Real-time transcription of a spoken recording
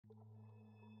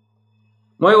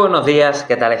Muy buenos días,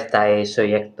 ¿qué tal estáis?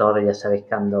 Soy Héctor, ya sabéis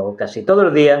que ando casi todo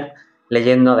el día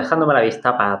leyendo, dejándome la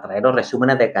vista para traeros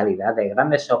resúmenes de calidad de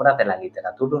grandes obras de la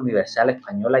literatura universal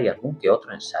española y algún que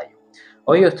otro ensayo.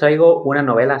 Hoy os traigo una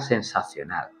novela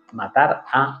sensacional, Matar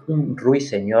a un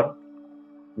ruiseñor,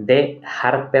 de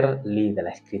Harper Lee, de la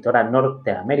escritora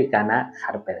norteamericana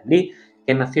Harper Lee,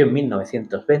 que nació en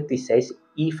 1926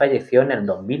 y falleció en el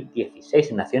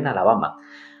 2016, nació en Alabama.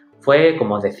 Fue,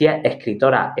 como os decía,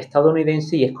 escritora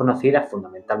estadounidense y es conocida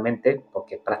fundamentalmente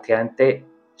porque prácticamente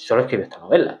solo escribió esta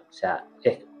novela. O sea,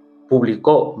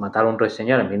 publicó Matar a un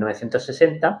ruiseñor en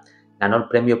 1960, ganó el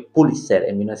premio Pulitzer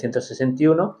en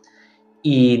 1961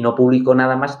 y no publicó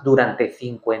nada más durante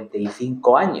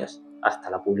 55 años, hasta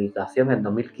la publicación en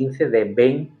 2015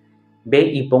 de Ve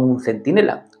y pon un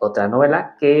centinela, otra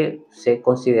novela que se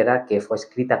considera que fue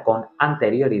escrita con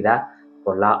anterioridad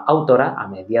por la autora a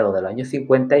mediados de los años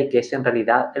 50 y que es en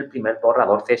realidad el primer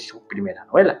borrador de su primera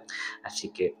novela.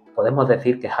 Así que podemos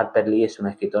decir que Harper Lee es una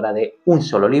escritora de un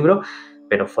solo libro,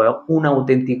 pero fue un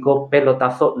auténtico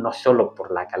pelotazo no solo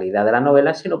por la calidad de la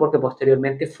novela, sino porque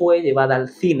posteriormente fue llevada al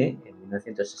cine en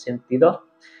 1962,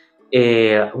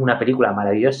 una película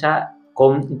maravillosa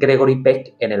con Gregory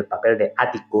Peck en el papel de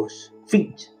Atticus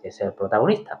Finch, que es el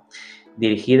protagonista,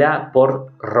 dirigida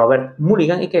por Robert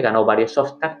Mulligan y que ganó varios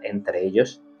Oscars, entre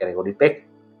ellos Gregory Peck,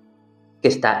 que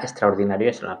está extraordinario,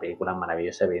 es una película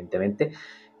maravillosa, evidentemente,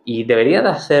 y debería de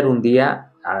hacer un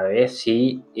día a ver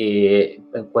si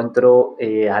encuentro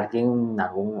alguien,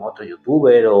 algún otro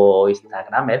youtuber o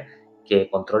instagramer que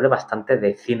controle bastante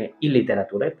de cine y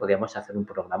literatura y podríamos hacer un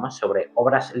programa sobre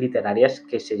obras literarias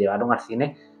que se llevaron al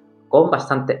cine con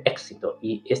bastante éxito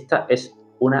y esta es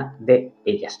una de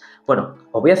ellas. Bueno,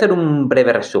 os voy a hacer un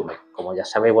breve resumen. Como ya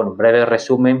sabéis, bueno, un breve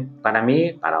resumen para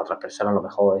mí, para otras personas a lo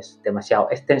mejor es demasiado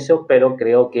extenso, pero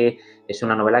creo que es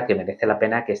una novela que merece la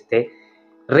pena que esté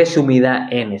resumida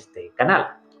en este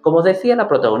canal. Como os decía, la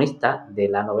protagonista de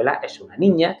la novela es una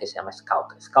niña que se llama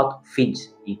Scout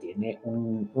Finch, y tiene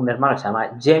un hermano que se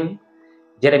llama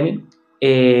Jeremy,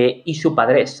 y su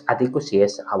padre es Atticus y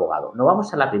es abogado. Nos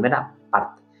vamos a la primera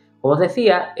parte. Como os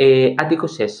decía,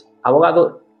 Atticus es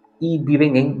abogado y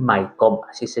viven en Maycomb,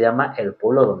 así se llama el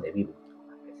pueblo donde viven,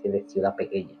 una especie de ciudad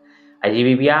pequeña. Allí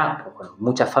vivía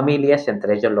muchas familias,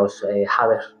 entre ellos los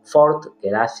Haverford, que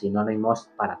era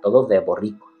sinónimos para todos de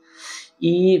borrico.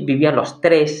 Y vivían los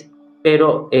tres,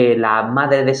 pero la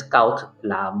madre de Scout,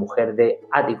 la mujer de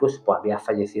Atticus, pues había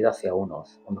fallecido hace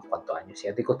unos cuantos años. Y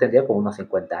Atticus tendría como unos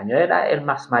 50 años. Era el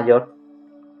más mayor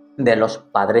de los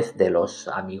padres de los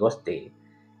amigos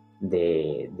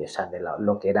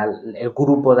lo que era el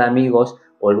grupo de amigos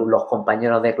o los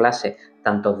compañeros de clase,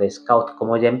 tanto de Scout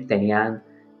como Jem, tenían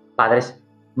padres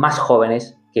más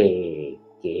jóvenes que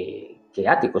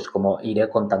Atticus, como iré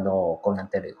contando con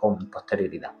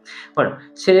posterioridad. Bueno,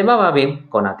 se llevaba bien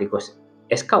con Atticus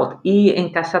Scout y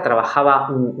en casa trabajaba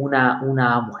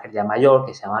una mujer ya mayor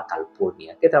que se llama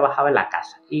Calpurnia, que trabajaba en la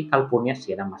casa, y Calpurnia,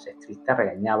 si era más estricta,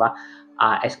 regañaba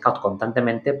a Scout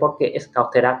constantemente porque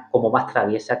Scout era como más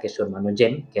traviesa que su hermano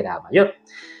Jen, que era mayor.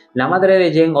 La madre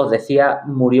de Jen, os decía,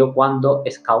 murió cuando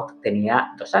Scout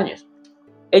tenía 2 años.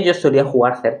 Ellos solían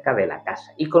jugar cerca de la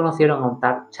casa y conocieron a un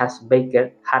tal Charles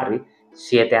Baker Harry,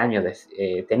 7 años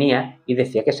tenía y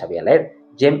decía que sabía leer.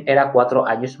 Jem era 4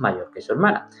 años mayor que su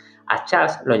hermana. A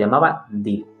Charles lo llamaban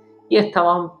Dill y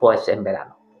estaban pues en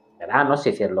verano. En verano se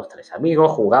hicieron los tres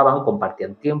amigos, jugaban,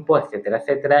 compartían tiempo, etcétera,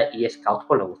 etcétera, y Scout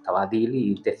pues le gustaba a Dill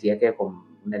y decía que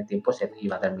con el tiempo se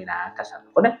iba a terminar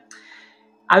casando con él.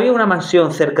 Había una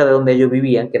mansión cerca de donde ellos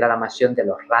vivían, que era la mansión de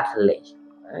los Radley.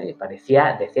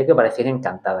 Decía que parecía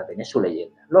encantada, tenía su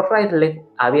leyenda. Los Radley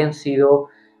habían sido,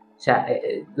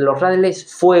 los Radley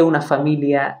fue una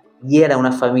familia y era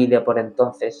una familia por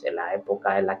entonces, en la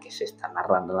época en la que se está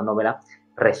narrando la novela,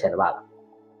 reservada.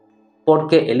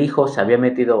 Porque el hijo se había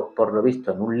metido, por lo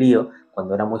visto, en un lío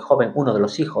cuando era muy joven, uno de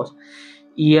los hijos,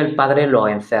 y el padre lo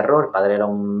encerró. El padre era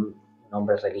un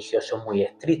hombre religioso muy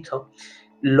estricto,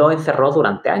 lo encerró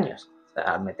durante años. O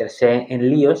sea, al meterse en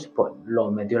líos, pues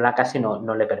lo metió en la casa y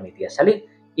no le permitía salir.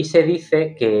 Y se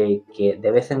dice que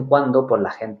de vez en cuando pues,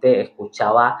 la gente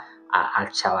escuchaba al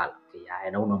chaval, que ya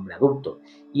era un hombre adulto,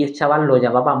 y el chaval lo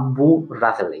llamaban Boo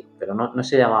Radley, pero no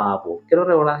se llamaba Boo. Quiero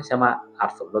recordar que se llama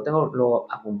Arthur, lo tengo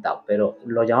apuntado, pero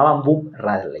lo llamaban Boo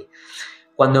Radley.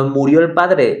 Cuando murió el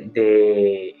padre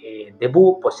de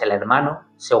Boo, pues el hermano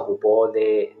se ocupó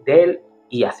de él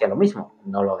y hacía lo mismo,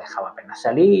 no lo dejaba apenas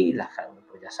salir,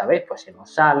 pues ya sabéis, pues si no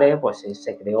sale, pues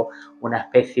se creó una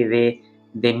especie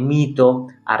de mito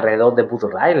alrededor de Buzz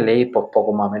Riley, pues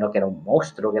poco más o menos que era un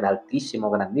monstruo, que era altísimo,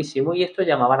 grandísimo, y esto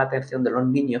llamaba la atención de los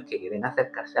niños que quieren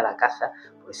acercarse a la casa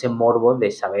por ese morbo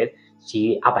de saber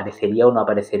si aparecería o no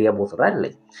aparecería Buzz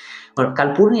Riley. Bueno,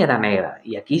 Calpurnia era negra,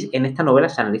 y aquí en esta novela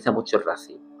se analiza mucho el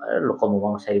racismo, ¿vale? Como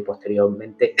vamos a ir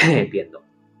posteriormente viendo.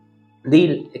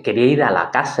 Dill quería ir a la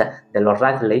casa de los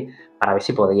Radley para ver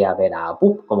si podía ver a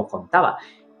Buzz, como os contaba.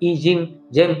 Y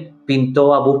Jem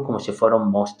pintó a Buzz como si fuera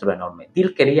un monstruo enorme.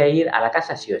 Dill quería ir a la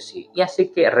casa sí o sí. Y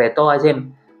así que retó a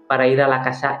Jem para ir a la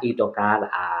casa y tocar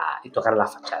la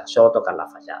fachada, solo tocar la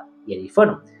fachada. Y allí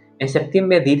fueron. En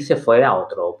septiembre Dill se fue a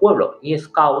otro pueblo y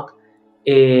Scout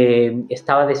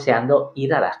estaba deseando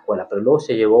ir a la escuela, pero luego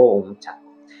se llevó un chasco.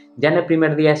 Ya en el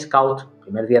primer día Scout,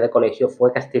 primer día de colegio,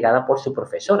 fue castigada por su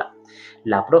profesora.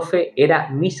 La profe era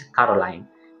Miss Caroline.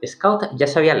 Scout ya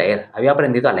sabía leer, había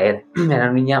aprendido a leer. Era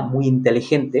una niña muy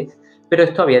inteligente, pero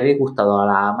esto había disgustado a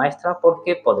la maestra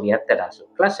porque podría alterar sus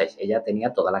clases. Ella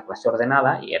tenía toda la clase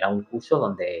ordenada y era un curso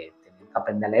donde tenía que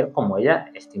aprender a leer como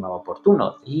ella estimaba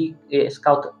oportuno. Y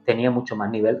Scout tenía mucho más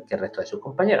nivel que el resto de sus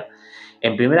compañeros.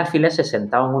 En primera fila se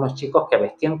sentaban unos chicos que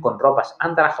vestían con ropas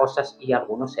andrajosas y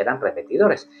algunos eran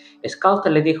repetidores. Scout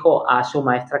le dijo a su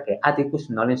maestra que Atticus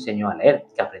no le enseñó a leer,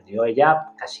 que aprendió ella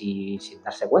casi sin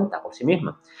darse cuenta por sí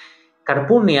misma.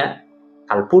 Calpurnia,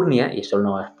 y eso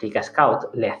lo explica Scout,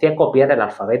 le hacía copiar el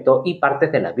alfabeto y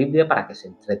partes de la Biblia para que se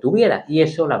entretuviera, y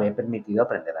eso le había permitido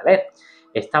aprender a leer.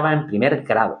 Estaba en primer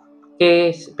grado,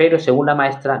 pero según la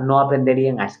maestra no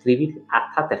aprenderían a escribir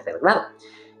hasta tercer grado.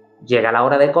 Llega la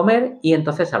hora de comer y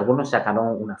entonces algunos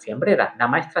sacaron una fiambrera. La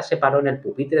maestra se paró en el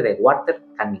pupitre de Walter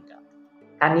Cunningham,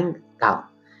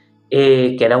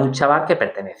 que era un chaval que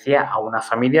pertenecía a una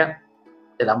familia,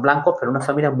 eran blancos, pero una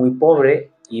familia muy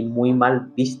pobre y muy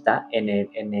mal vista en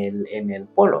el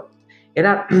pueblo.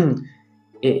 Era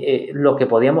lo que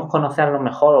podíamos conocer a lo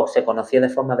mejor, o se conocía de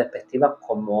forma despectiva,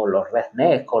 como los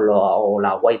rednecks o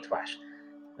la white trash.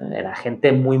 Era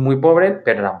gente muy, muy pobre,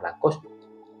 pero eran blancos.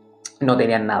 No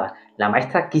tenían nada. La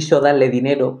maestra quiso darle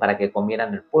dinero para que comiera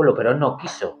en el pueblo, pero él no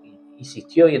quiso,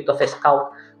 insistió, y entonces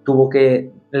Scout tuvo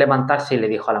que levantarse y le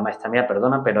dijo a la maestra: mira,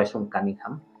 perdona, pero es un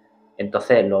Cunningham.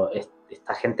 Entonces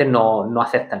esta gente no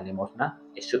acepta limosna.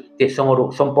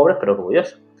 Son pobres pero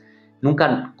orgullosos.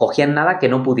 Nunca cogían nada que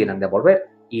no pudieran devolver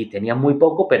y tenían muy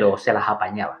poco, pero se las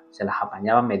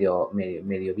apañaban medio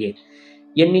bien.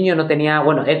 Y el niño no tenía,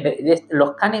 bueno,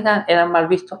 los Cunningham eran mal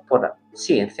vistos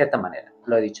sí, en cierta manera,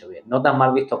 lo he dicho bien, no tan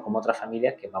mal vistos como otras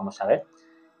familias que vamos a ver,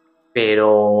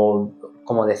 pero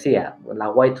como decía, la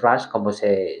white trash, como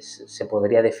se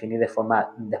podría definir de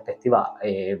forma despectiva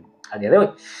a día de hoy.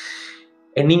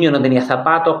 El niño no tenía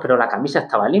zapatos, pero la camisa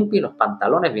estaba limpia y los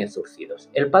pantalones bien zurcidos.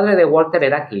 El padre de Walter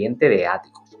era cliente de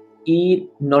Atticus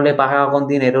y no le pagaba con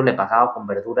dinero, le pagaba con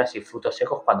verduras y frutos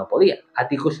secos cuando podía.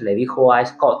 Atticus le dijo a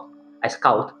Scout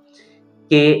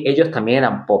que ellos también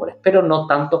eran pobres, pero no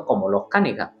tanto como los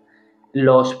Cunningham.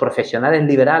 Los profesionales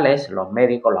liberales, los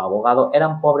médicos, los abogados,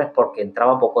 eran pobres porque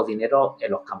entraba poco dinero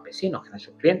en los campesinos, que eran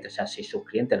sus clientes. O sea, si sus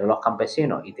clientes eran los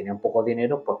campesinos y tenían poco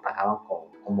dinero, pues pagaban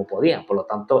como podían. Por lo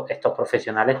tanto, estos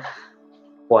profesionales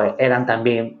pues eran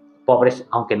también pobres,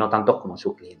 aunque no tantos como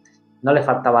sus clientes. No les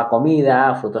faltaba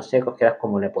comida, frutos secos, que era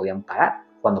como le podían pagar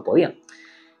cuando podían.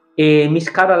 Miss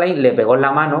Caroline le pegó en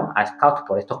la mano a Scout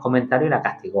por estos comentarios y la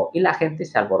castigó, y la gente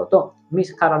se alborotó.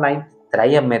 Miss Caroline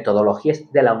traía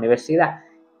metodologías de la universidad.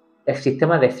 El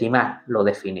sistema decimal lo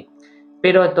define.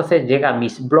 Pero entonces llega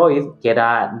Miss Bloyd, que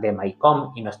era de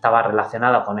Maycomb y no estaba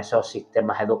relacionada con esos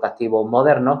sistemas educativos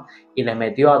modernos, y le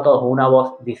metió a todos una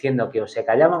voz diciendo que o se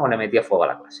callaban o le metía fuego a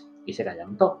la clase. Y se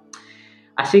callaron todos.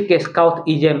 Así que Scout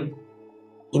y Jem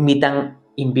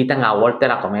invitan a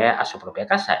Walter a comer a su propia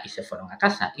casa y se fueron a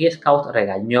casa. Y Scout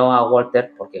regañó a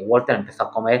Walter porque Walter empezó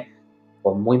a comer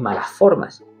con muy malas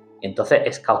formas.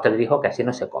 Entonces Scout le dijo que así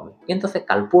no se come. Y entonces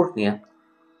Calpurnia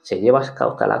se lleva a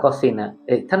Scout a la cocina.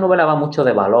 Esta novela va mucho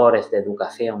de valores, de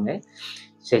educación,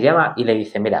 Se llama y le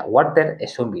dice: mira, Walter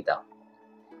es su invitado.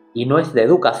 Y no es de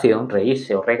educación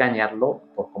reírse o regañarlo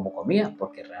por cómo comía,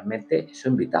 porque realmente es su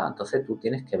invitado. Entonces tú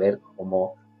tienes que ver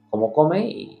cómo come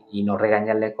y no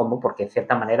regañarle porque de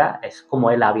cierta manera es como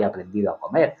él había aprendido a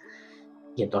comer.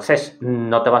 Y entonces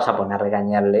no te vas a poner a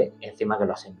regañarle encima que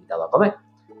lo has invitado a comer.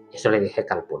 Eso le dije a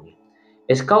Calpurnia.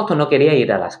 Scout no quería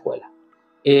ir a la escuela.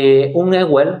 Un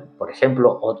Ewell, por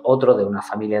ejemplo, otro de una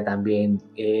familia también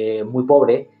muy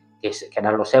pobre, que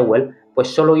eran los Ewell,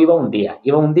 pues solo iba un día.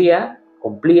 Iba un día,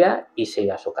 cumplía y se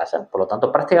iba a su casa. Por lo tanto,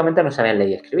 prácticamente no sabían leer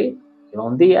y escribir. Iba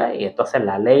un día y entonces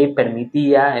la ley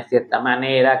permitía, en cierta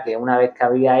manera, que una vez que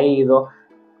había ido,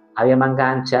 había manga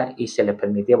ancha y se les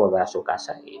permitía volver a su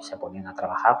casa y se ponían a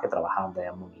trabajar, que trabajaban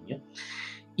desde muy niños.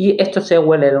 Y estos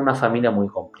Sewell era una familia muy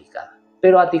complicada.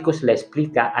 Pero Atticus le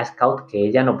explica a Scout que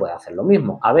ella no puede hacer lo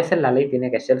mismo. A veces la ley tiene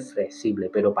que ser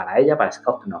flexible, pero para ella, para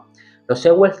Scout, no. Los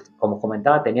Sewell, como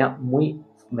comentaba, tenían muy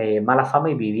mala fama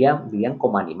y vivían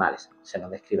como animales. Se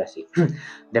nos describe así.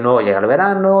 De nuevo llega el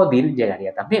verano, Dill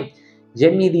llegaría también.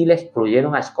 Jem y Dill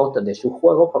excluyeron a Scout de su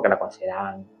juego porque la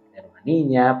consideraban era una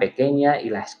niña pequeña y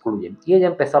la excluyen. Y ella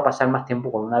empezó a pasar más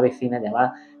tiempo con una vecina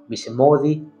llamada Miss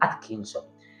Maudie Atkinson,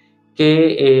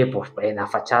 que pues en la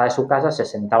fachada de su casa se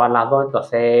sentaban las dos.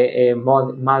 Entonces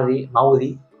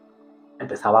Maudie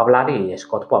empezaba a hablar y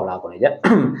Scott pues hablaba con ella.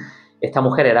 Esta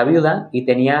mujer era viuda y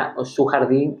tenía su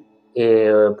jardín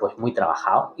pues muy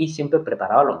trabajado y siempre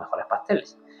preparaba los mejores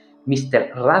pasteles.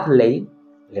 Mr. Radley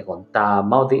le contaba a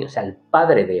Maudie, o sea, el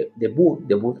padre de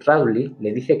Bud Radley,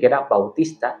 le dice que era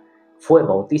bautista, fue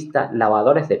bautista,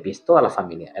 lavadores de pies, toda la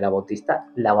familia era bautista,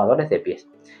 lavadores de pies.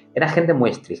 Era gente muy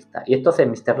estricta. Y entonces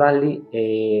Mr. Radley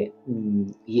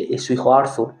y su hijo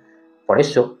Arthur, por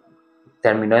eso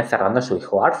terminó encerrando a su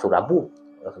hijo Arthur, a Boo.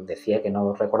 Decía que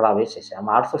no recordaba si se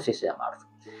llama Arthur, si se llama Arthur.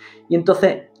 Y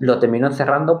entonces lo terminó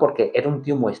encerrando porque era un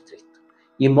tío muy estricto.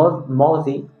 Y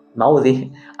Maudie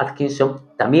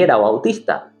Atkinson también era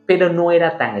bautista, pero no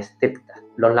era tan estricta.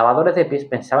 Los lavadores de pies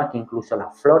pensaban que incluso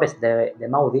las flores de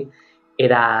Maudie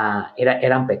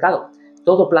eran pecado.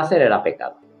 Todo placer era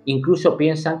pecado. Incluso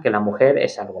piensan que la mujer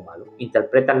es algo malo.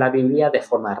 Interpretan la Biblia de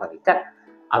forma radical.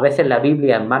 A veces la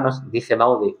Biblia en manos, dice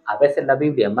Maudie, a veces la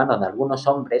Biblia en manos de algunos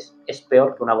hombres es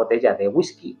peor que una botella de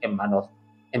whisky en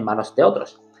manos de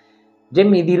otros.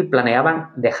 Jem y Dill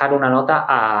planeaban dejar una nota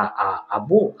a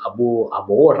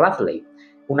Boo Radley,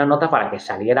 una nota para que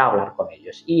saliera a hablar con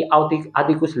ellos. Y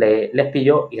Atticus les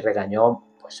pilló y regañó,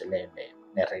 pues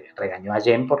regañó a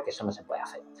Jem porque eso no se puede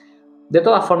hacer. De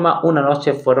todas formas, una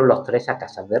noche fueron los tres a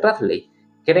casa de Radley.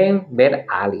 Creen ver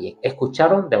a alguien.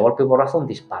 Escucharon de golpe y porrazo un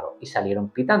disparo y salieron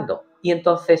pitando. Y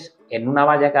entonces, en una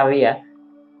valla que había,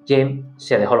 Jem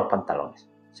se dejó los pantalones.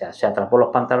 O sea, se atrapó los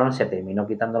pantalones, se terminó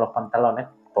quitando los pantalones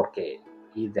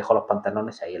y dejó los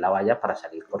pantalones ahí en la valla para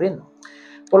salir corriendo.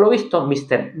 Por lo visto,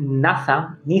 Mr.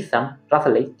 Nathan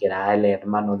Radley, que era el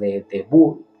hermano de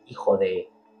Boo, hijo de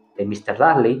Mr.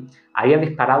 Radley, había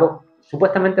disparado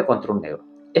supuestamente contra un negro.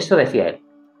 Eso decía él.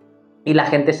 Y la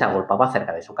gente se agolpaba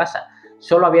cerca de su casa.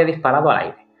 Solo había disparado al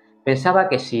aire. Pensaba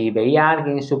que si veía a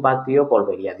alguien en su patio,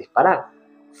 volvería a disparar.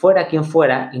 Fuera quien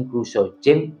fuera, incluso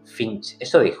Jem Finch.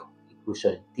 Eso dijo. Incluso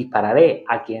dispararé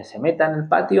a quien se meta en el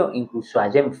patio, incluso a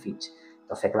Jem Finch.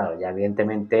 Entonces, claro, ya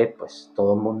evidentemente, pues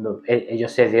todo el mundo,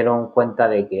 ellos se dieron cuenta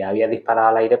de que había disparado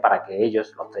al aire para que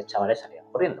ellos, los tres chavales, salieran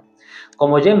corriendo.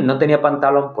 Como Jem no tenía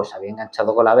pantalón, pues había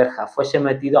enganchado con la verja, fue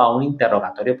sometido a un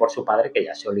interrogatorio por su padre, que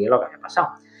ya se olía lo que había pasado.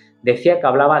 Decía que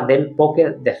hablaba del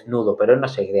póker desnudo, pero él no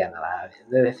se creía nada.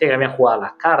 Decía que habían jugado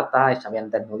las cartas y se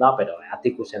habían desnudado, pero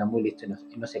Atticus era muy listo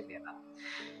y no se creía nada.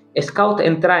 Scout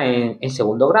entra en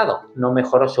segundo grado, no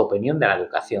mejoró su opinión de la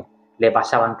educación. Le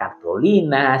pasaban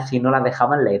cartulinas y no la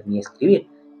dejaban leer ni escribir.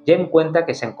 Jem cuenta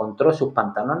que se encontró sus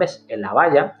pantalones en la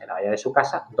valla de su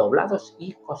casa, doblados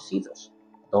y cosidos.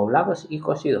 Doblados y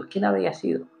cosidos. ¿Quién había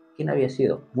sido?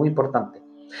 Muy importante.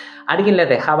 Alguien les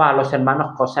dejaba a los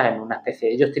hermanos cosas en una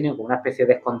especie, ellos tenían como una especie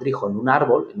de escondrijo en un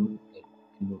árbol,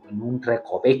 en un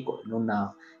recoveco, en un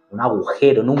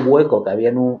agujero, en un hueco que había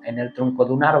en el tronco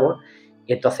de un árbol,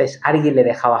 y entonces alguien le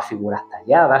dejaba figuras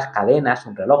talladas, cadenas,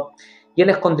 un reloj, y el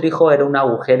escondrijo era un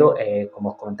agujero,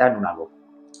 como os comentaba, en un árbol.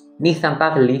 Nathan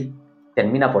Radley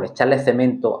termina por echarle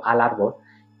cemento al árbol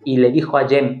y le dijo a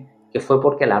Jem que fue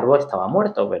porque el árbol estaba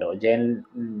muerto, pero Jem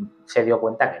se dio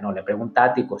cuenta que no. Le pregunta a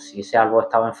Atticus si ese árbol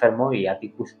estaba enfermo y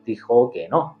Atticus dijo que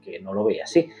no lo veía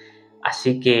así.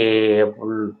 Así que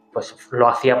pues lo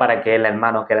hacía para que el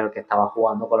hermano, que era el que estaba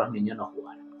jugando con los niños, no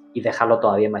jugara y dejarlo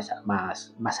todavía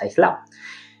más aislado.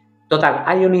 Total,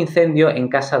 hay un incendio en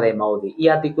casa de Maudie y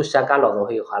Atticus saca a los dos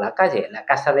hijos a la calle. La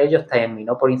casa de ellos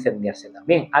terminó por incendiarse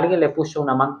también. Alguien le puso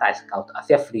una manta a Scout,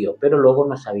 hacía frío, pero luego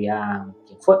no sabían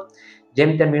quién fue.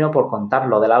 Jem terminó por contar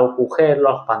lo del agujero,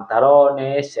 los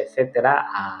pantalones, etcétera,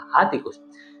 a Atticus.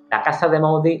 La casa de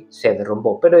Maudie se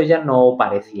derrumbó, pero ella no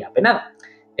parecía apenada.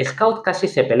 Scout casi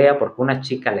se pelea porque una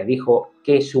chica le dijo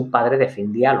que su padre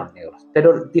defendía a los negros,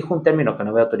 pero dijo un término que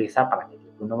no voy a utilizar para que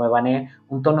no me banee,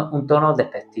 un tono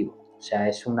despectivo. O sea,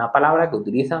 es una palabra que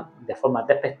utilizan de forma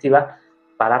despectiva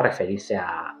para referirse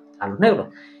a los negros.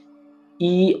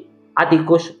 Y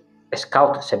Atticus,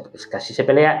 Scout, casi se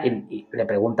pelea y le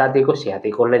pregunta a Atticus si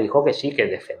Atticus le dijo que sí, que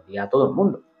defendía a todo el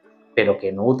mundo, pero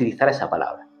que no utilizara esa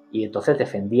palabra. Y entonces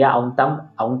defendía a un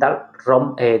tal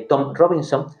Tom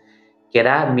Robinson, que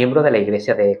era miembro de la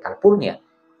iglesia de Calpurnia.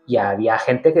 Y había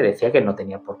gente que decía que no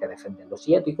tenía por qué defenderlos.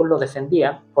 Y Atticus lo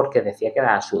defendía porque decía que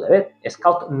era su deber.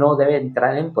 Scout no debe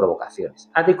entrar en provocaciones.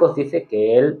 Atticus dice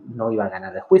que él no iba a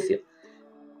ganar el juicio,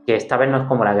 que esta vez no es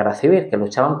como la guerra civil, que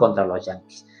luchaban contra los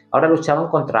yanquis. Ahora luchaban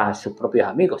contra sus propios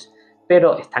amigos,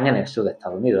 pero están en el sur de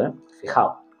Estados Unidos, ¿eh?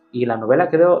 Fijaos. Y la novela,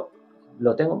 creo,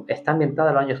 está ambientada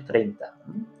en los años 30.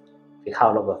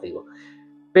 Fijaos lo que os digo.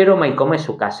 Pero Maycomb es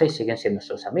su casa y siguen siendo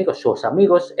sus amigos. Sus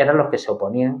amigos eran los que se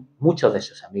oponían, muchos de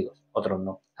sus amigos, otros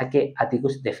no, a que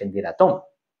Atticus defendiera a Tom.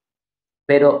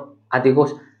 Pero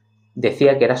Atticus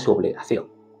decía que era su obligación,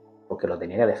 porque lo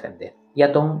tenía que defender. Y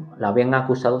a Tom lo habían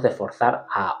acusado de forzar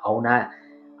a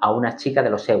una chica de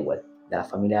los Ewell, de la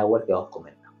familia Ewell que os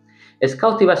comento.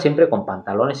 Scout iba siempre con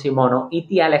pantalones y mono y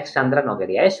tía Alexandra no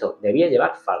quería eso, debía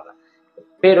llevar falda.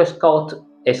 Pero Scout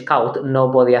no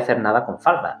podía hacer nada con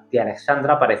falda. Tía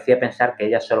Alexandra parecía pensar que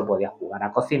ella solo podía jugar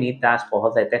a cocinitas,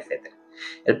 juegos de té, etc.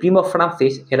 El primo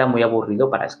Francis era muy aburrido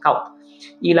para Scout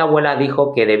y la abuela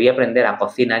dijo que debía aprender a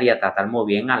cocinar y a tratar muy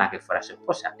bien a la que fuera su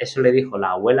esposa. Eso le dijo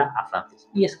la abuela a Francis.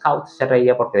 Y Scout se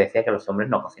reía porque decía que los hombres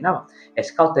no cocinaban.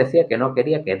 Scout decía que no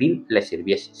quería que Dill le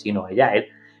sirviese, sino ella a él.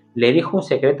 Le dijo un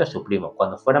secreto a su primo.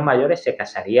 Cuando fueran mayores se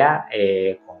casaría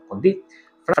con Dill.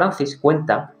 Francis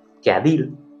cuenta que a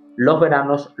Dill los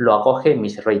veranos lo acoge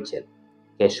Miss Rachel,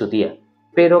 que es su tía,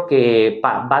 pero que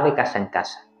va de casa en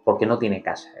casa, porque no tiene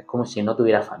casa. Es como si no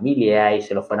tuviera familia y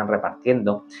se lo fueran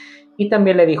repartiendo. Y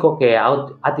también le dijo que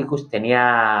Atticus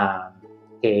era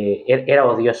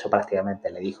odioso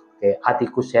prácticamente, le dijo. Que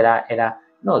Atticus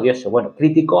no odioso, bueno,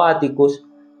 criticó a Atticus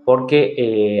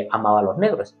porque amaba a los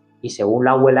negros. Y según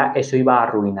la abuela, eso iba a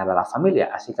arruinar a la familia.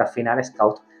 Así que al final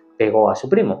Scout pegó a su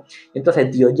primo.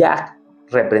 Entonces tío Jack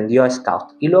reprendió a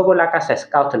Scout. Y luego en la casa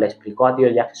Scout le explicó a tío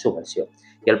Jack su versión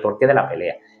y el porqué de la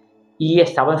pelea. Y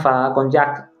estaba enfadada con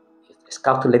Jack.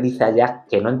 Scout le dice a Jack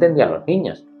que no entendía a los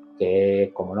niños,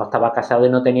 que como no estaba casado y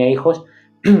no tenía hijos,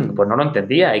 pues no lo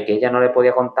entendía y que ella no le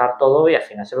podía contar todo y al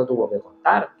final se lo tuvo que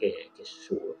contar, que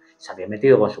se había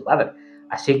metido con su padre.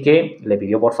 Así que le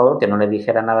pidió por favor que no le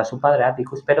dijera nada a su padre,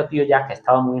 Atticus, pero tío Jack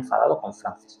estaba muy enfadado con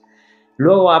Francis.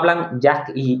 Luego hablan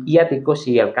Jack y Atticus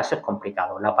y el caso es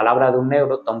complicado. La palabra de un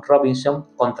negro, Tom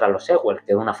Robinson, contra los Ewell,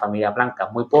 que era una familia blanca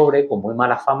muy pobre, con muy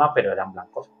mala fama, pero eran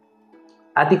blancos.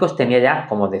 Atticus tenía ya,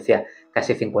 como os decía,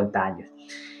 casi 50 años.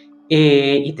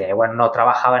 Bueno, no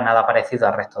trabajaba en nada parecido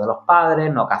al resto de los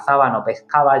padres, no cazaba, no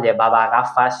pescaba, llevaba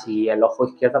gafas y el ojo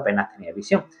izquierdo apenas tenía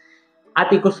visión.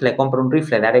 Atticus le compra un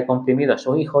rifle de aire comprimido a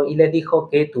su hijo y le dijo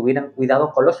que tuvieran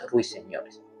cuidado con los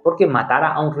ruiseñores, porque matar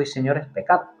a un ruiseñor es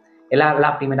pecado. Era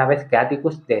la primera vez que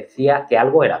Atticus decía que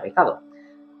algo era pecado.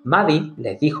 Maddie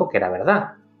les dijo que era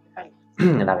verdad.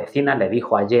 La vecina le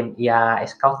dijo a Jem y a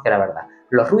Scout que era verdad.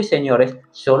 Los ruiseñores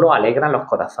solo alegran los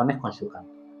corazones con su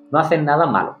canto. No hacen nada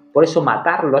malo, por eso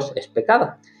matarlos es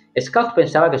pecado. Scout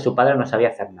pensaba que su padre no sabía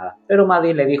hacer nada, pero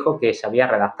Maddie le dijo que sabía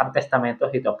redactar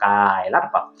testamentos y tocar el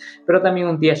arpa. Pero también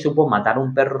un día supo matar a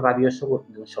un perro rabioso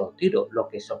de un solo tiro, lo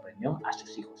que sorprendió a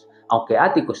sus hijos. Aunque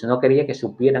Atticus no quería que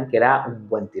supieran que era un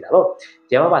buen tirador.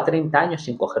 Llevaba 30 años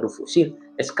sin coger un fusil.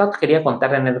 Scout quería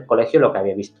contar en el colegio lo que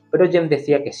había visto, pero Jem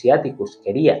decía que si Atticus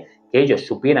quería que ellos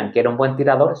supieran que era un buen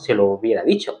tirador, se lo hubiera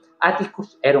dicho.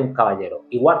 Atticus era un caballero,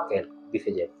 igual que él,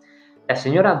 dice Jem. La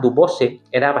señora Dubose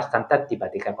era bastante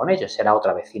antipática con ellos, era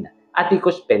otra vecina.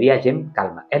 Atticus pedía a Jem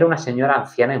calma, era una señora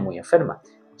anciana y muy enferma.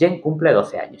 Jem cumple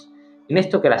 12 años. En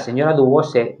esto que la señora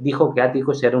Dubose dijo que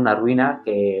Atticus era una ruina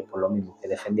que, por lo mismo, que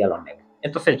defendía a los negros.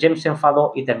 Entonces Jem se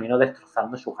enfadó y terminó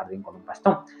destrozando su jardín con un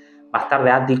bastón. Más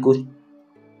tarde Atticus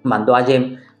mandó a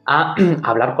Jem a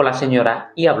hablar con la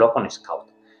señora y habló con Scout.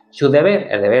 Su deber,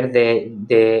 el deber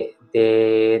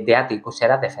de Atticus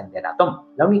era defender a Tom.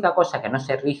 La única cosa que no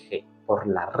se rige por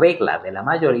la regla de la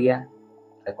mayoría,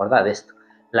 recordad esto,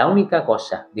 la única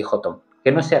cosa, dijo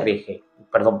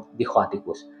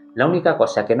Atticus, la única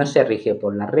cosa que no se rige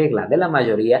por la regla de la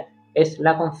mayoría es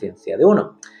la conciencia de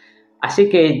uno. Así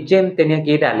que Jem tenía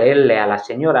que ir a leerle a la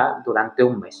señora durante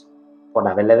un mes por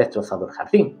haberle destrozado el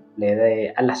jardín.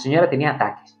 La señora tenía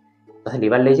ataques. Entonces le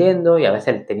iban leyendo y a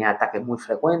veces tenía ataques muy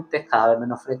frecuentes, cada vez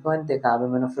menos frecuentes,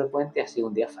 así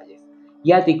un día fallece.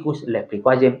 Y Atticus le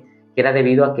explicó a Jem que era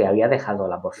debido a que había dejado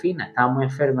la morfina, estaba muy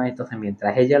enferma, entonces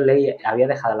mientras ella leía, había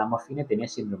dejado la morfina y tenía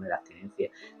síndrome de abstinencia.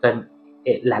 Entonces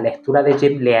la lectura de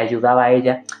Jem le ayudaba a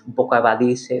ella un poco a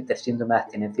evadirse del síndrome de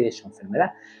abstinencia y de su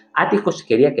enfermedad. Atticus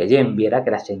quería que Jem viera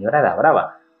que la señora era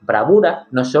brava. Bravura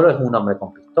no solo es un hombre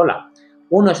con pistola.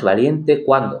 Uno es valiente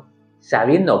cuando,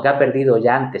 sabiendo que ha perdido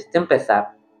ya antes de empezar,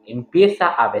 empieza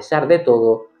a pesar de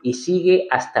todo y sigue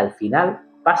hasta el final,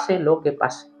 pase lo que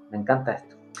pase. Me encanta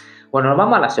esto. Bueno, nos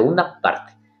vamos a la segunda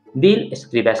parte. Bill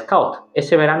escribe a Scout.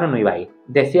 Ese verano no iba a ir.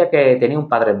 Decía que tenía un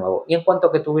padre nuevo y en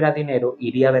cuanto que tuviera dinero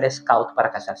iría a ver a Scout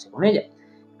para casarse con ella.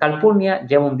 Calpurnia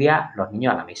lleva un día los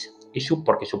niños a la misa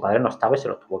porque su padre no estaba y se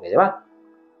los tuvo que llevar.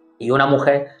 Y una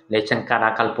mujer le echa en cara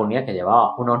a Calpurnia que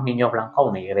llevaba unos niños blancos a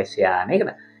una iglesia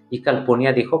negra y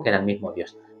Calpurnia dijo que era el mismo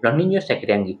Dios. Los niños se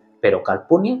querían ir, pero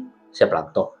Calpurnia se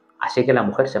plantó. Así que la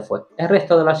mujer se fue. El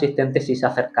resto de los asistentes sí se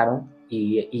acercaron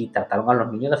y trataron a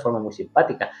los niños de forma muy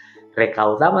simpática.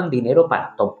 Recaudaban dinero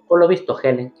para Tom. Por lo visto,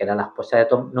 Helen, que era la esposa de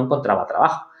Tom, no encontraba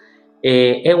trabajo.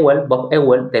 Bob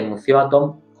Ewell denunció a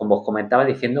Tom, como os comentaba,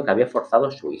 diciendo que había forzado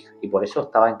a su hija y por eso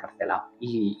estaba encarcelado.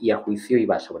 Y el juicio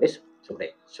iba sobre eso,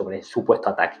 sobre el supuesto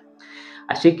ataque.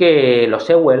 Así que los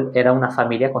Ewell eran una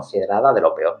familia considerada de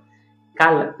lo peor.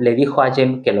 Cal le dijo a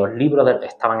Jem que los libros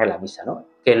estaban en la misa, ¿no?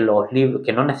 Que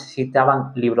no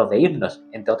necesitaban libros de himnos,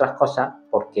 entre otras cosas,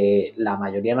 porque la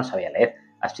mayoría no sabía leer,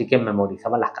 así que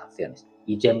memorizaban las canciones.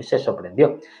 Y Jem se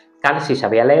sorprendió. Cal sí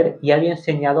sabía leer y había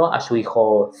enseñado a su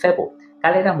hijo Cebu.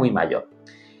 Cal era muy mayor.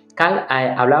 Cal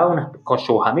hablaba con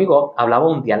sus amigos, hablaba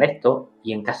un dialecto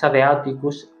y en casa de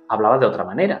Atticus hablaba de otra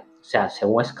manera. O sea,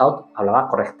 según Scout, hablaba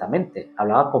correctamente.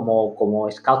 Hablaba como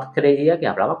Scout creía que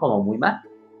hablaba como muy mal.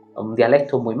 Un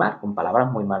dialecto muy mal, con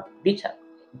palabras muy mal dichas.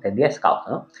 Entendía Scout,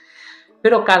 ¿no?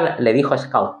 Pero Cal le dijo a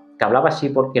Scout que hablaba así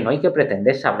porque no hay que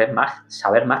pretender saber más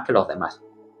que los demás.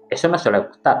 Eso no suele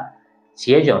gustar.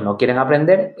 Si ellos no quieren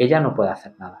aprender, ella no puede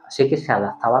hacer nada. Así que se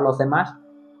adaptaba a los demás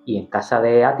y en casa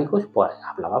de Atticus pues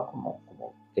hablaba como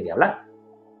quería hablar.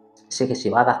 Así que se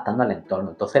iba adaptando al entorno.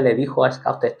 Entonces le dijo a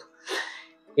Scout esto.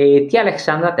 Tía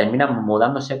Alexandra termina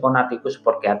mudándose con Atticus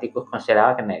porque Atticus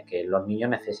consideraba que los niños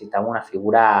necesitaban una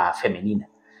figura femenina.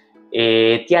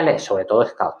 Sobre todo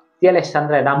Scout. Tía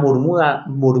Alexandra era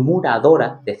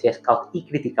murmuradora, decía Scout, y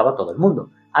criticaba a todo el mundo.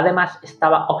 Además,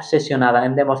 estaba obsesionada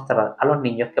en demostrar a los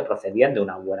niños que procedían de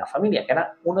una buena familia, que eran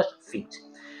unos Finch.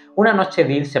 Una noche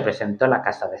Bill se presentó en la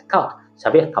casa de Scout. Se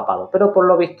había escapado, pero por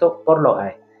lo visto,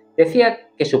 decía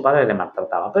que su padre le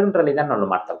maltrataba, pero en realidad no lo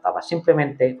maltrataba,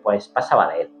 simplemente pues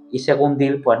pasaba de él. Y según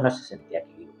Dill, pues no se sentía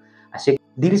querido. Así que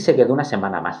Dill se quedó una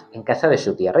semana más en casa de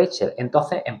su tía Rachel.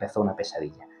 Entonces empezó una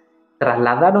pesadilla.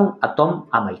 Trasladaron a Tom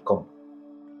a Maycomb.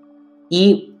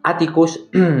 Y Atticus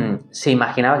se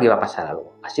imaginaba que iba a pasar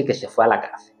algo, así que se fue a la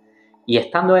cárcel. Y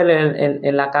estando él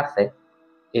en la cárcel,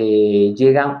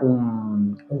 llega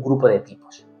un grupo de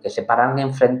tipos que se paran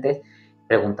enfrente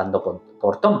preguntando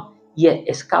por Tom. Y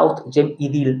Scout, Jem y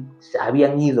Dill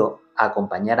habían ido a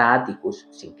acompañar a Atticus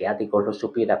sin que Atticus lo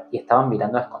supiera y estaban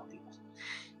mirando a escondidas.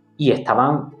 Y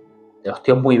estaban los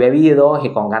tíos muy bebidos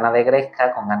y con ganas de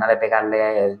gresca, con ganas de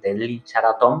pegarle, de linchar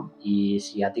a Tom, y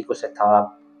si Atticus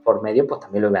estaba por medio, pues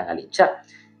también lo iban a linchar.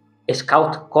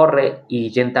 Scout corre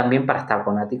y Jen también para estar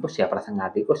con Atticus y abrazan a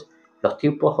Atticus. Los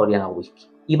tipos olían a whisky.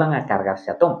 Iban a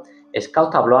cargarse a Tom.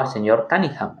 Scout habló al señor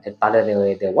Cunningham, el padre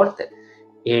de Walter.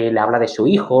 Le habla de su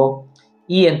hijo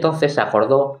y entonces se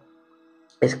acordó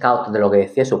Scout de lo que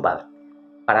decía su padre.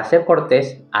 Para ser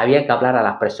cortés, había que hablar a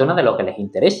las personas de lo que les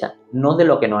interesa, no de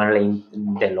lo que no le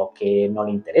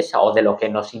interesa o de lo que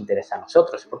nos interesa a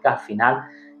nosotros, porque al final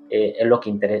es lo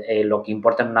que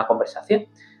importa en una conversación.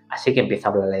 Así que empieza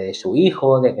a hablarle de su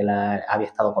hijo, de que había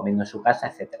estado comiendo en su casa,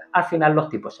 etc. Al final los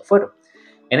tipos se fueron.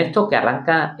 En esto que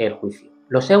arranca el juicio.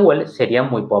 Los Ewell serían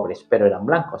muy pobres, pero eran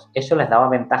blancos. Eso les daba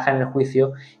ventaja en el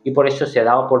juicio y por eso se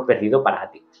daba por perdido para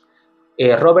Atticus.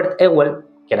 Robert Ewell,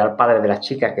 que era el padre de la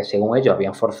chica que según ellos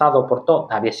había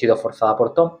sido forzada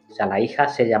por Tom, o sea, la hija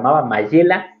se llamaba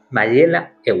Mayela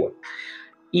Ewell.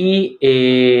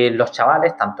 Y los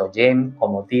chavales, tanto James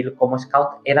como Dill como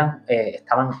Scout,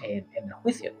 estaban en el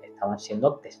juicio, estaban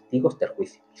siendo testigos del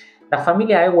juicio. La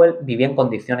familia Ewell vivía en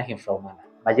condiciones infrahumanas.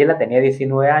 Mayela tenía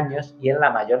 19 años y era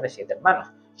la mayor de 7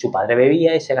 hermanos. Su padre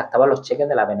bebía y se gastaba los cheques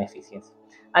de la beneficencia.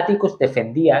 Atticus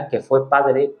defendía que fue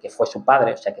su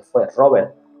padre, o sea que fue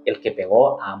Robert el que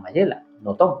pegó a Mayela,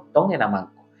 no Tom. Tom era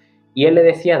manco. Y él le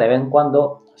decía de vez en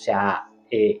cuando, o sea,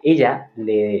 ella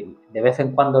de vez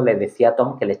en cuando le decía a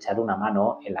Tom que le echara una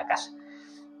mano en la casa.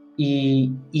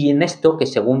 Y en esto, que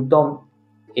según Tom,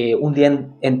 un día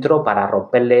entró para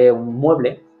romperle un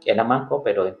mueble, que era manco,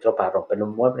 pero entró para romperle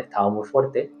un mueble, estaba muy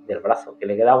fuerte del brazo que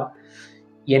le quedaba,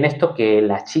 y en esto que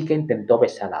la chica intentó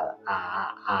besar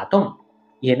a Tom.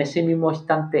 Y en ese mismo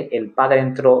instante el padre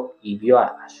entró y vio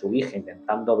a su hija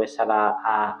intentando besar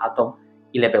a Tom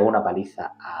y le pegó una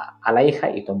paliza a la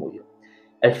hija y Tom murió.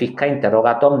 El fiscal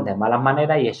interroga a Tom de malas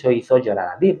maneras y eso hizo llorar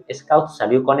a Dill. Scout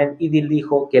salió con él y Dill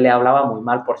dijo que le hablaba muy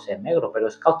mal por ser negro, pero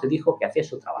Scout dijo que hacía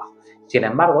su trabajo. Sin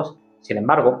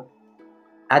embargo,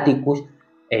 Atticus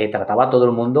trataba a todo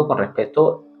el mundo con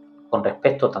respeto con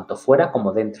respecto tanto fuera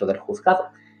como dentro del juzgado.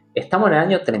 Estamos en el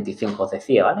año 35, os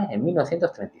decía, ¿vale? En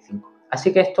 1935.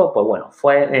 Así que esto, pues bueno,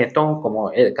 fue Tom,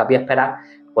 como cabía esperar,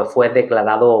 pues fue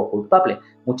declarado culpable.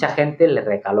 Mucha gente le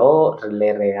regaló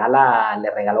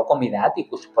comida a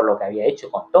Atticus por lo que había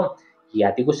hecho con Tom. Y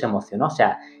Atticus se emocionó. O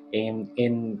sea,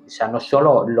 no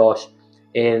solo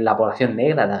la población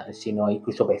negra, sino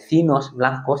incluso vecinos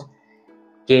blancos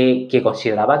que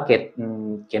consideraban que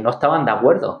no estaban de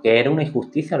acuerdo, que era una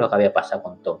injusticia lo que había pasado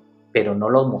con Tom, pero no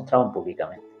lo mostraban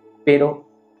públicamente. Pero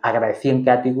agradecían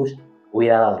que Atticus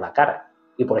hubiera dado la cara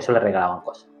y por eso le regalaban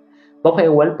cosas. Bob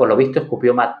Ewell, por lo visto,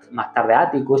 escupió más tarde a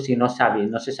Atticus y no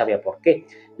se sabía por qué.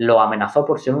 Lo amenazó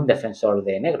por ser un defensor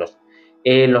de negros.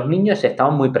 Los niños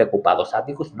estaban muy preocupados,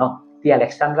 Atticus no. Tía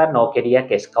Alexandra no quería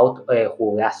que Scout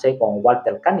jugase con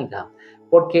Walter Cunningham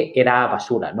porque era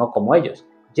basura, no como ellos.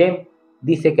 James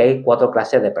dice que hay 4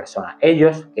 clases de personas.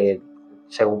 Ellos, que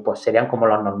según, pues, serían como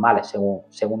los normales,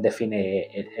 según define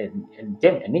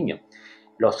James, el niño.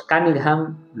 Los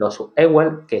Cunningham, los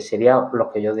Ewell, que serían los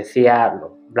que yo decía,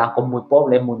 los blancos muy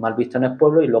pobres, muy mal vistos en el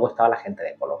pueblo, y luego estaba la gente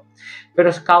de color.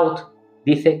 Pero Scout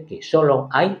dice que solo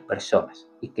hay personas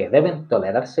y que deben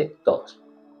tolerarse todos.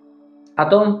 A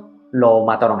Tom lo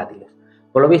mataron a tiros.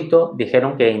 Por lo visto,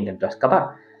 dijeron que intentó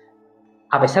escapar.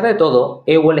 A pesar de todo,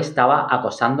 Ewell estaba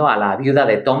acosando a la viuda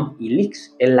de Tom y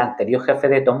Lix, el anterior jefe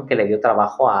de Tom que le dio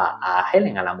trabajo a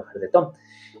Helen, a la mujer de Tom.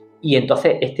 Y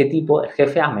entonces este tipo, el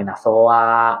jefe, amenazó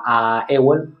a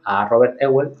Ewell, a Robert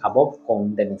Ewell, a Bob,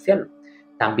 con denunciarlo.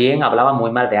 También hablaba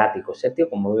muy mal de Atticus. Ese tío,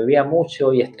 como bebía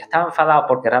mucho y estaba enfadado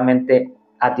porque realmente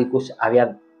Atticus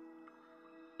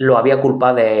lo había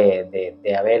culpado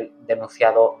de haber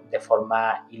denunciado de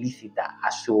forma ilícita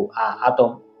a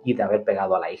Tom y de haber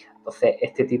pegado a la hija. Entonces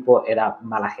este tipo era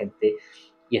mala gente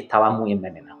y estaba muy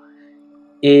envenenado.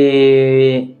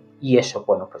 Y eso,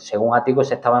 bueno, pues según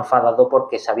Atticus estaba enfadado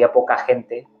porque sabía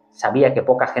que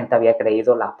poca gente había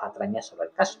creído las patrañas sobre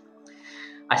el caso.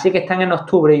 Así que están en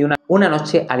octubre y una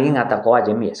noche alguien atacó a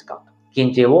Jem y Scout.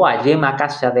 Quien llevó a Jem a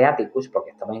casa de Atticus,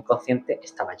 porque estaba inconsciente,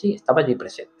 estaba allí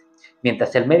presente.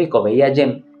 Mientras el médico veía a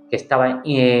Jem, que estaba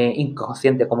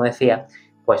inconsciente, como decía,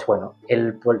 pues bueno,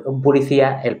 el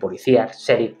policía,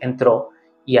 sheriff, entró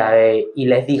y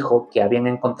les dijo que habían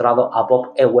encontrado a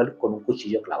Bob Ewell con un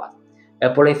cuchillo clavado.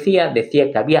 El policía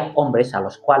decía que había hombres a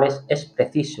los cuales es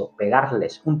preciso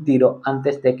pegarles un tiro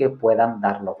antes de que puedan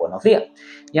dar los buenos días,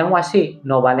 y aún así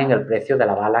no valen el precio de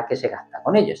la bala que se gasta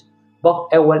con ellos. Bob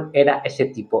Ewell era ese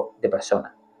tipo de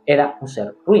persona, era un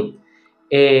ser ruin.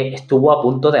 Estuvo a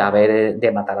punto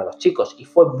de matar a los chicos y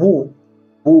fue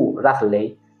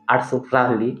Arthur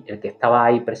Radley, el que estaba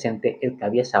ahí presente, el que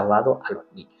había salvado a los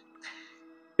niños.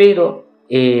 Pero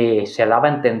se daba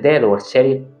a entender, o el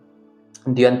sheriff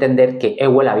dio a entender, que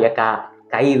Ewell había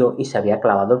caído y se había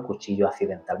clavado el cuchillo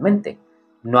accidentalmente.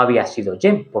 No había sido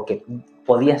Jem, porque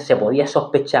se podía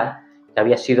sospechar que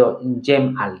había sido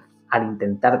Jem al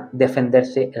intentar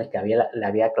defenderse el que le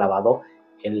había clavado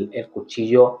el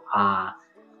cuchillo a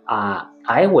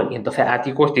Ewell. Y entonces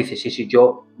Atticus dice, sí,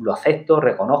 yo lo acepto,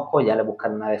 reconozco, ya le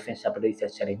buscan una defensa, pero dice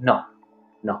el sheriff,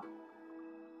 no.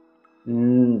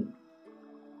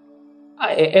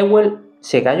 Ewell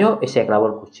se cayó y se clavó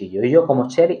el cuchillo. Y yo, como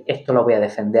sheriff, esto lo voy a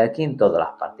defender aquí en todas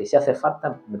las partes. Y si hace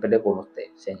falta, me peleo con usted,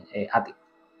 Atticus.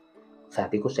 O sea,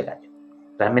 Atticus se cayó.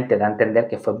 Realmente da a entender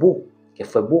que fue Boo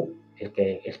el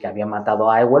que había matado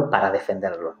a Ewell para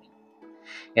defender a los niños.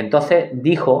 Entonces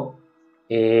dijo,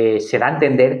 se da a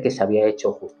entender que se había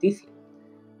hecho justicia.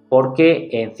 Porque,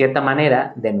 en cierta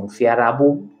manera, denunciar a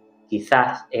Boo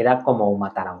quizás era como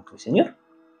matar a un ruiseñor.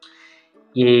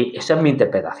 Y esa es mi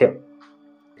interpretación.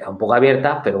 Queda un poco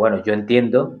abierta, pero bueno, yo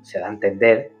entiendo, se da a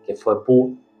entender que fue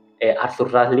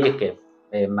Arthur Radley el que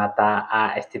mata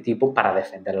a este tipo para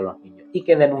defender a los niños. Y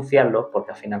que denunciarlo,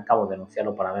 porque al fin y al cabo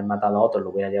denunciarlo por haber matado a otro, lo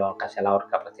hubiera llevado casi a la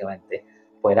horca prácticamente,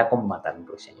 pues era como matar a un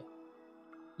ruiseñor.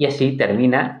 Y así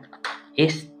termina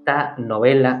esta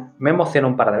novela. Me emociona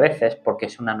un par de veces porque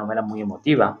es una novela muy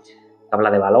emotiva.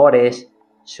 Habla de valores,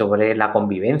 sobre la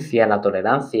convivencia, la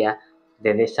tolerancia,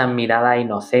 desde esa mirada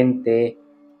inocente,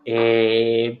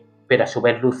 pero a su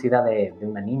vez lúcida de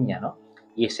una niña, ¿no?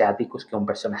 Y ese Atticus, que es un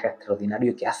personaje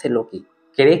extraordinario y que hace lo que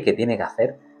cree que tiene que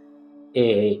hacer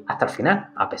hasta el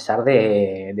final, a pesar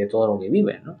de todo lo que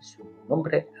vive, ¿no? Es un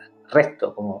hombre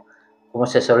recto, como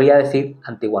se solía decir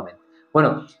antiguamente.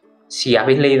 Bueno, si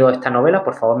habéis leído esta novela,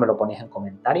 por favor me lo ponéis en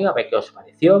comentarios a ver qué os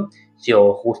pareció. Si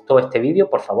os gustó este vídeo,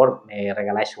 por favor me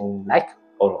regaláis un like,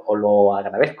 os lo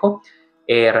agradezco.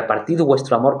 Repartid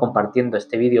vuestro amor compartiendo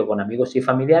este vídeo con amigos y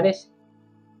familiares.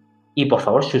 Y por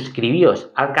favor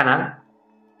suscribíos al canal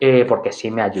porque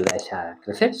así me ayudáis a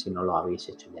crecer si no lo habéis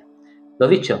hecho ya. Lo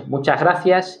dicho, muchas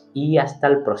gracias y hasta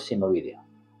el próximo vídeo.